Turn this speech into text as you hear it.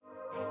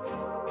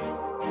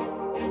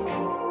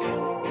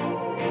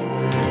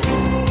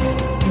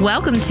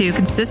Welcome to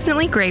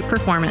Consistently Great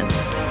Performance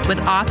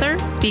with author,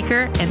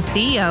 speaker, and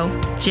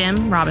CEO,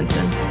 Jim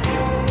Robinson.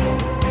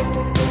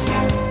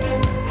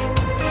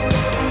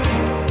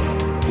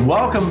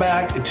 Welcome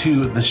back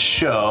to the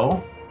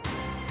show.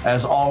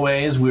 As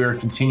always, we're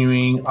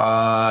continuing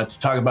to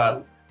talk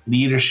about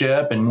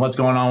leadership and what's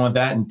going on with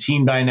that and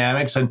team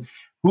dynamics. And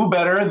who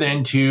better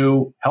than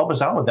to help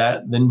us out with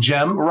that than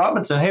Jim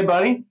Robinson? Hey,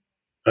 buddy.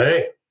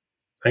 Hey,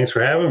 thanks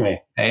for having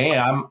me. Hey,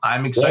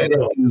 I'm excited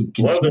to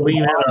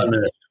lean in on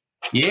this.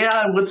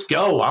 Yeah, let's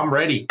go. I'm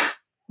ready.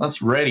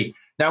 Let's ready.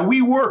 Now,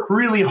 we work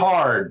really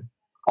hard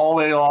all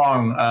day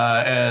long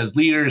as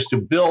leaders to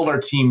build our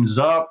teams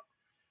up,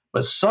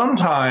 but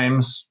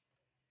sometimes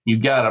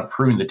you've got to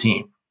prune the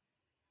team.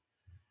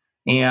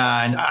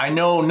 And I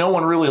know no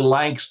one really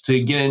likes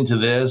to get into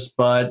this,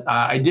 but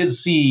I did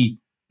see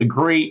a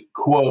great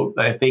quote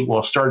that I think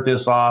will start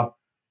this off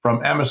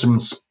from Emerson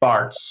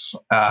Spartz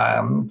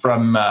from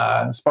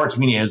Spartz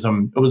Media.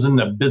 It was in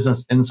the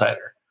Business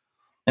Insider.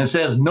 And it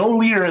says, no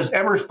leader has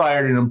ever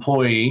fired an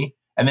employee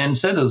and then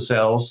said to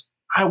themselves,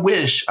 I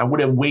wish I would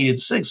have waited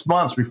 6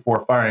 months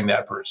before firing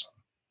that person.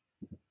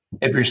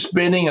 If you're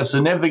spending a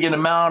significant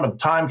amount of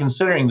time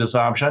considering this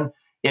option,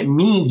 it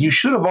means you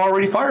should have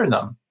already fired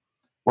them.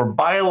 We're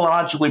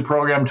biologically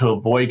programmed to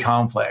avoid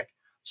conflict.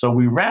 So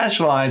we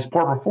rationalize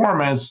poor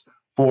performance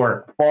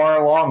for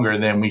far longer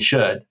than we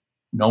should.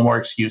 No more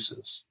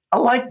excuses. I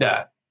like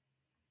that.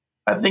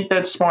 I think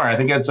that's smart. I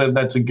think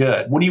that's a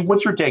good.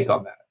 What's your take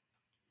on that?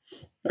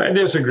 I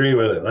disagree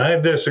with it. I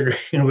disagree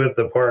with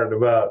the part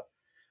about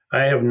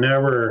I have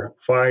never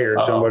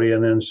fired somebody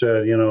and then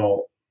said,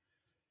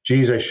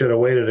 geez, I should have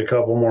waited a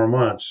couple more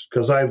months,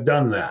 because I've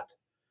done that.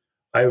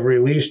 I've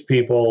released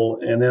people,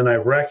 and then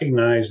I've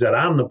recognized that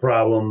I'm the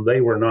problem. They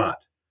were not.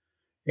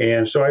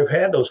 And so I've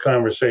had those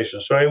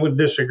conversations. So I would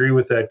disagree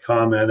with that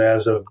comment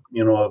as a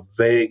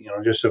vague,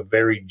 just a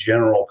very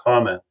general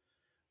comment.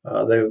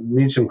 There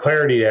needs some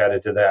clarity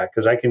added to that,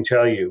 because I can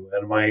tell you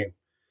in my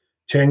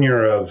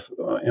tenure of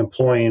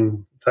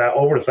employing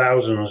over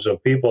thousands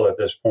of people at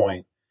this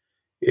point,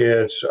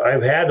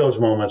 I've had those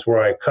moments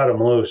where I cut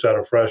them loose out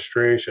of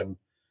frustration.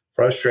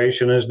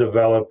 Frustration is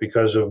developed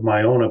because of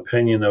my own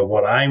opinion of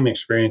what I'm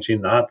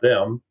experiencing, not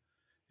them.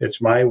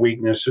 It's my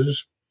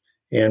weaknesses.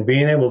 And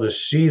being able to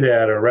see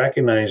that or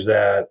recognize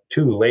that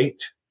too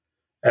late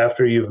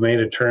after you've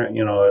made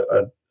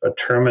a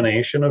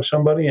termination of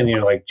somebody, and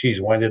you're like, geez,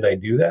 why did I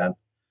do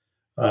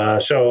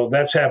that? So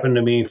that's happened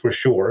to me for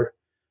sure.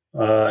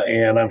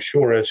 And I'm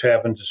sure it's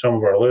happened to some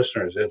of our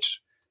listeners.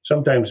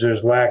 Sometimes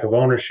there's lack of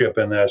ownership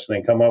in this, and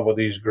they come up with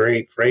these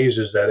great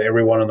phrases that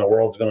everyone in the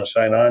world is going to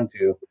sign on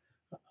to.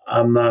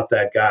 I'm not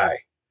that guy.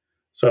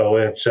 So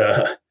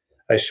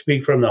I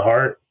speak from the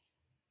heart.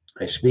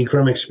 I speak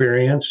from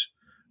experience.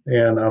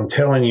 And I'm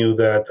telling you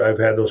that I've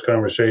had those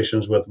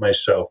conversations with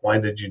myself. Why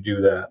did you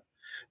do that?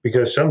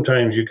 Because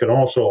sometimes you can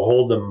also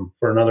hold them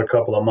for another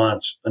couple of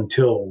months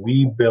until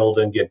we build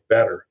and get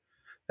better,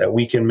 that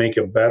we can make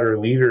a better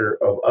leader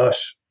of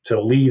us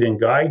to lead and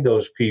guide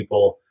those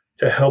people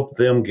to help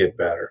them get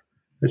better.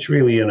 It's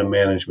really in a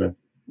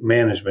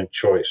management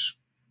choice.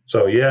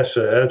 So yes,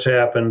 that's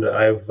happened.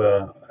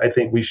 I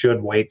think we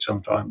should wait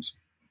sometimes.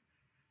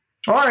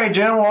 All right,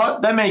 Jim.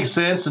 Well, that makes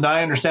sense, and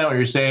I understand what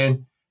you're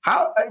saying.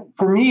 How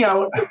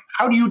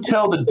do you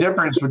tell the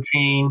difference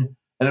between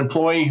an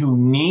employee who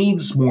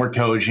needs more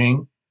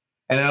coaching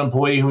and an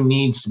employee who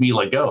needs to be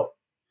let go?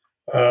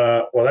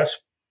 Well, that's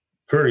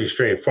pretty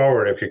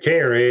straightforward. If your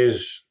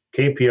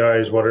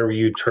KPIs, whatever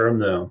you term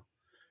them,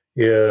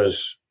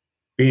 is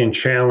being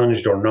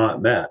challenged or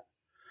not met,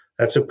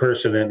 that's a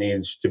person that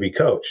needs to be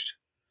coached.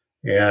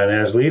 And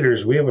as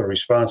leaders, we have a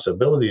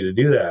responsibility to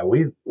do that.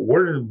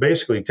 We're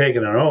basically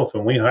taking an oath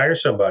when we hire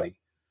somebody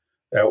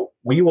that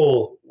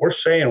we're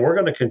saying we're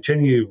going to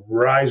continue to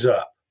rise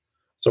up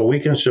so we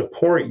can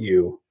support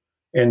you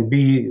and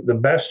be the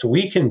best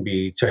we can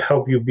be to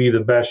help you be the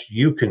best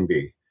you can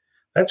be.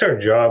 That's our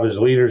job as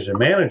leaders and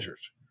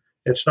managers.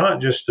 It's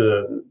not just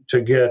to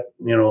get,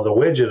 the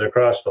widget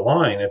across the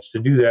line. It's to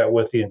do that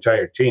with the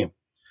entire team.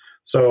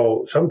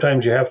 So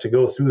sometimes you have to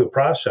go through the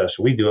process.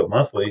 We do it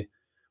monthly.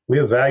 We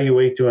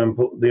evaluate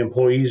the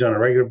employees on a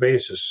regular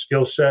basis,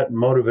 skill set and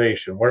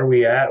motivation. Where are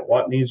we at?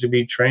 What needs to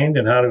be trained?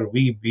 And how do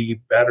we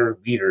be better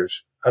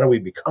leaders? How do we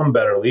become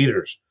better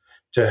leaders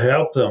to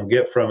help them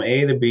get from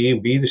A to B,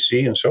 B to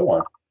C, and so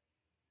on?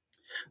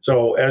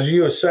 So as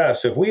you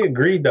assess, if we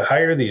agreed to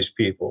hire these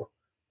people,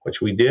 which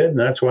we did, and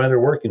that's why they're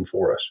working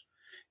for us,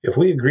 if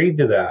we agreed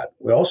to that,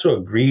 we also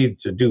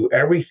agreed to do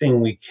everything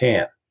we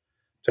can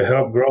to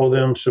help grow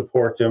them,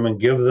 support them, and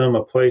give them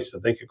a place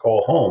that they could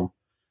call home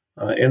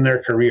in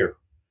their career.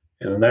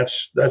 And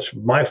that's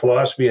my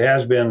philosophy. It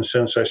has been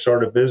since I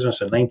started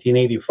business in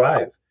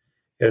 1985.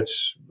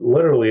 It's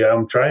literally,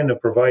 I'm trying to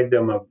provide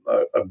them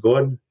a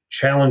good,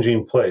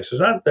 challenging place.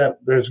 It's not that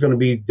there's going to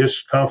be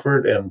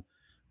discomfort and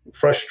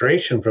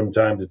frustration from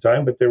time to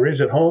time, but there is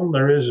at home,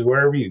 there is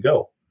wherever you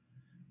go.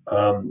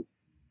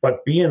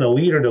 But being a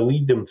leader to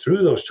lead them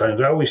through those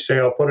times, I always say,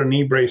 I'll put a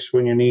knee brace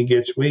when your knee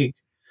gets weak.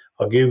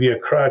 I'll give you a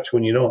crutch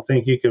when you don't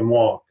think you can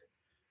walk.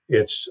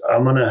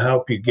 I'm going to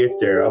help you get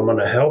there. I'm going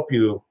to help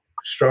you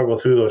struggle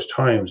through those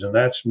times. And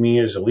that's me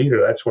as a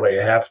leader. That's what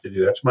I have to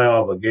do. That's my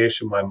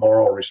obligation, my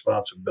moral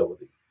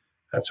responsibility.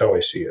 That's how I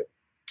see it.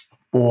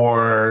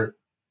 For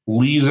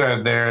leaders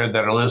out there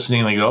that are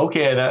listening, like,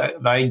 okay,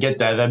 I get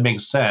that. That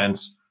makes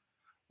sense.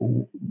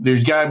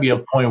 There's got to be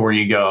a point where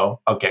you go,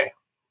 okay,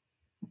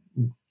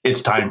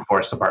 it's time for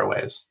us to part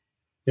ways.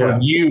 For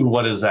you,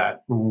 what is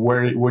that?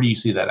 Where do you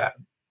see that at?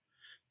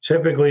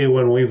 Typically,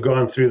 when we've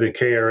gone through the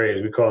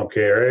KRAs, we call them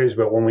KRAs,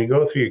 but when we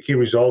go through your key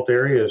result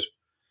areas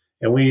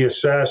and we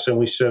assess and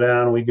we sit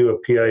down and we do a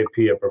PIP,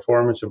 a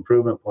performance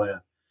improvement plan,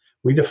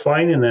 we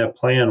define in that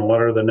plan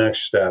what are the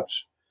next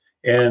steps.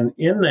 And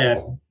in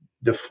that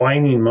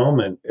defining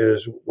moment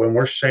is when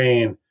we're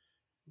saying,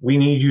 we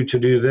need you to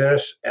do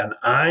this, and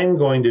I'm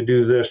going to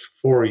do this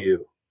for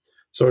you.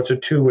 So it's a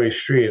two-way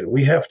street.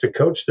 We have to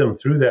coach them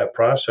through that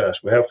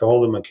process. We have to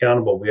hold them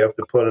accountable. We have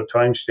to put a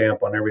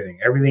timestamp on everything.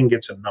 Everything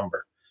gets a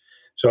number.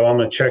 So I'm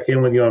going to check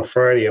in with you on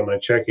Friday. I'm going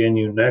to check in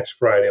you next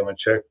Friday. I'm going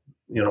to check,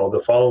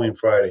 the following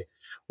Friday.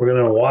 We're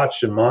going to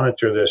watch and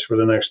monitor this for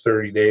the next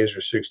 30 days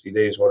or 60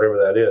 days,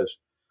 whatever that is.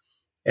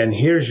 And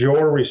here's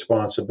your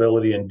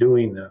responsibility in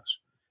doing this.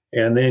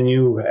 And then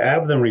you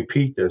have them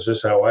repeat this. This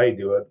is how I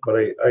do it. But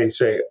I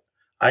say,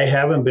 I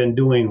haven't been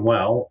doing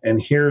well, and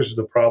here's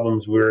the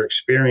problems we're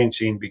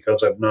experiencing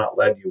because I've not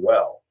led you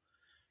well.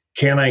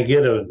 Can I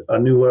get a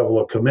new level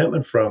of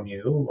commitment from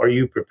you? Are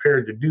you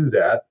prepared to do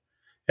that?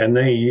 And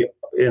they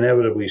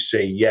inevitably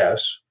say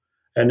yes.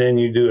 And then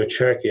you do a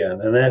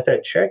check-in. And at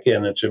that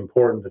check-in, it's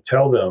important to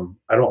tell them,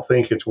 I don't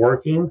think it's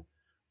working,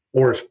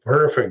 or it's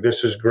perfect.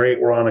 This is great.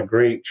 We're on a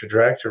great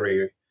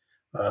trajectory.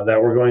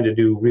 That we're going to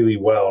do really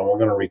well, and we're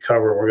going to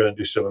recover. We're going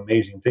to do some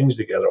amazing things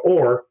together.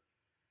 Or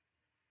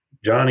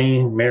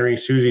Johnny, Mary,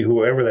 Susie,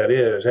 whoever that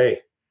is, hey,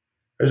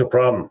 there's a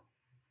problem.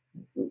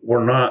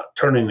 We're not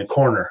turning the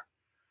corner.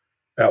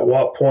 At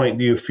what point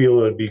do you feel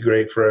it would be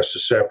great for us to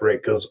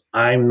separate? Because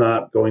I'm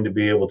not going to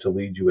be able to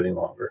lead you any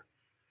longer.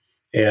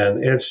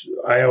 And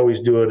I always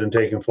do it in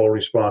taking full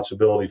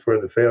responsibility for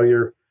the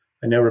failure.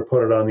 I never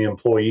put it on the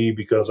employee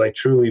because I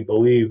truly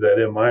believe that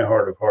in my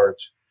heart of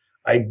hearts,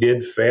 I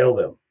did fail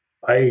them.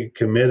 I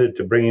committed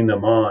to bringing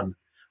them on.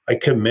 I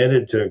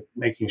committed to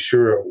making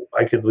sure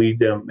I could lead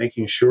them,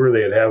 making sure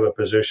they'd have a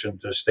position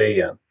to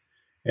stay in.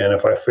 And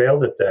if I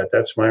failed at that,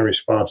 that's my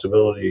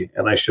responsibility,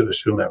 and I should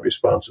assume that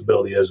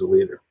responsibility as a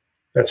leader.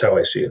 That's how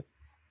I see it.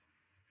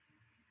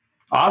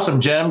 Awesome,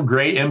 Jim.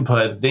 Great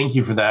input. Thank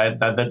you for that.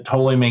 That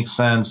totally makes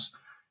sense.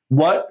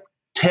 What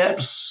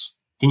tips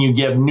can you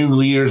give new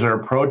leaders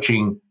are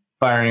approaching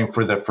firing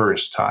for the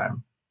first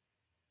time?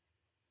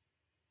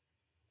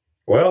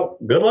 Well,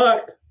 good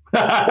luck.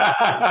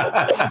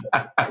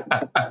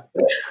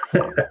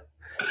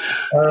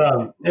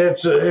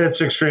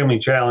 It's extremely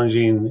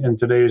challenging in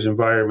today's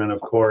environment, of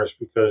course,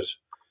 because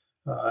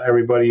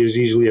everybody is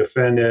easily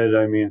offended.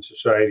 I mean,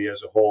 society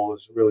as a whole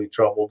is really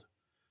troubled.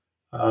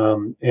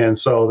 And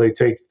so they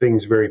take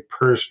things very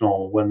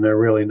personal when they're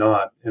really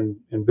not.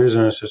 In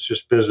business, it's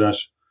just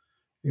business,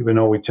 even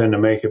though we tend to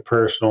make it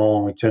personal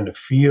and we tend to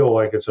feel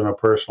like it's a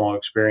personal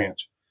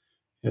experience.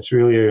 It's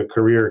really a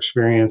career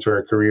experience or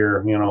a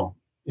career,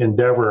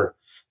 endeavor.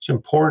 It's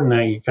important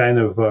that you kind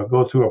of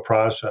go through a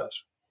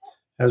process.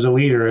 As a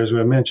leader, as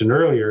we mentioned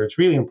earlier, it's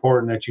really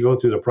important that you go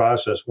through the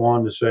process,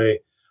 one, to say,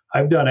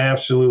 I've done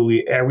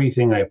absolutely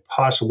everything I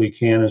possibly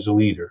can as a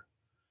leader,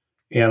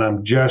 and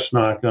I'm just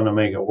not going to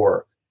make it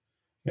work.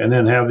 And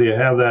then have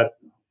that,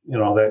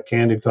 that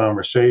candid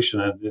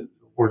conversation.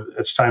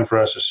 It's time for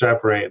us to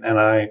separate, and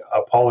I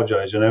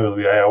apologize.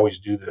 Inevitably, I always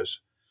do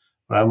this.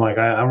 But I'm like,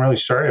 I'm really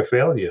sorry I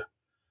failed you.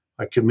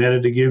 I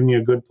committed to giving you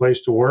a good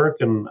place to work,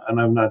 and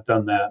I've not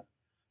done that.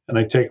 And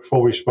I take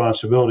full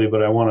responsibility,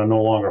 but I want to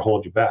no longer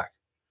hold you back.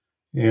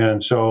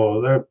 And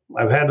so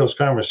I've had those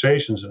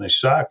conversations, and they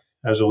suck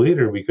as a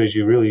leader because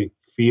you really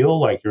feel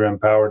like you're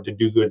empowered to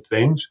do good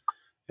things,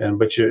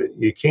 but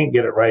you can't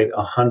get it right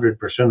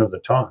 100% of the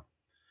time.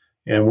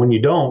 And when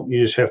you don't,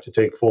 you just have to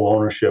take full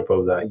ownership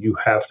of that. You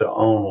have to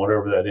own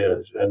whatever that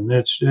is. And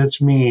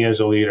it's me as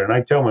a leader. And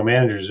I tell my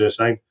managers this,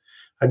 and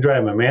I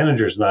drive my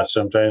managers nuts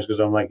sometimes because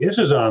I'm like, this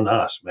is on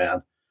us,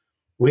 man.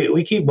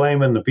 We keep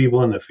blaming the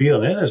people in the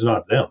field, and it's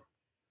not them.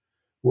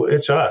 Well,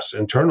 it's us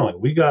internally.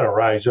 We got to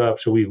rise up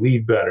so we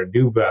lead better,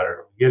 do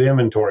better, get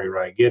inventory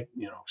right, get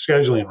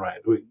scheduling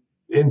right,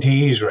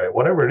 NTEs right,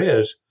 whatever it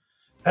is.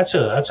 That's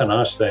an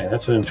us thing.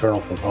 That's an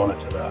internal component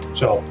to that.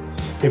 So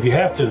if you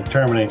have to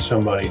terminate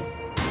somebody,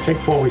 take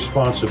full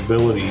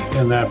responsibility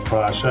in that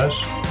process.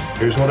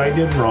 Here's what I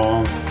did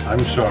wrong. I'm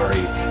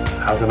sorry.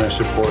 How can I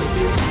support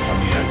you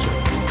on the exit?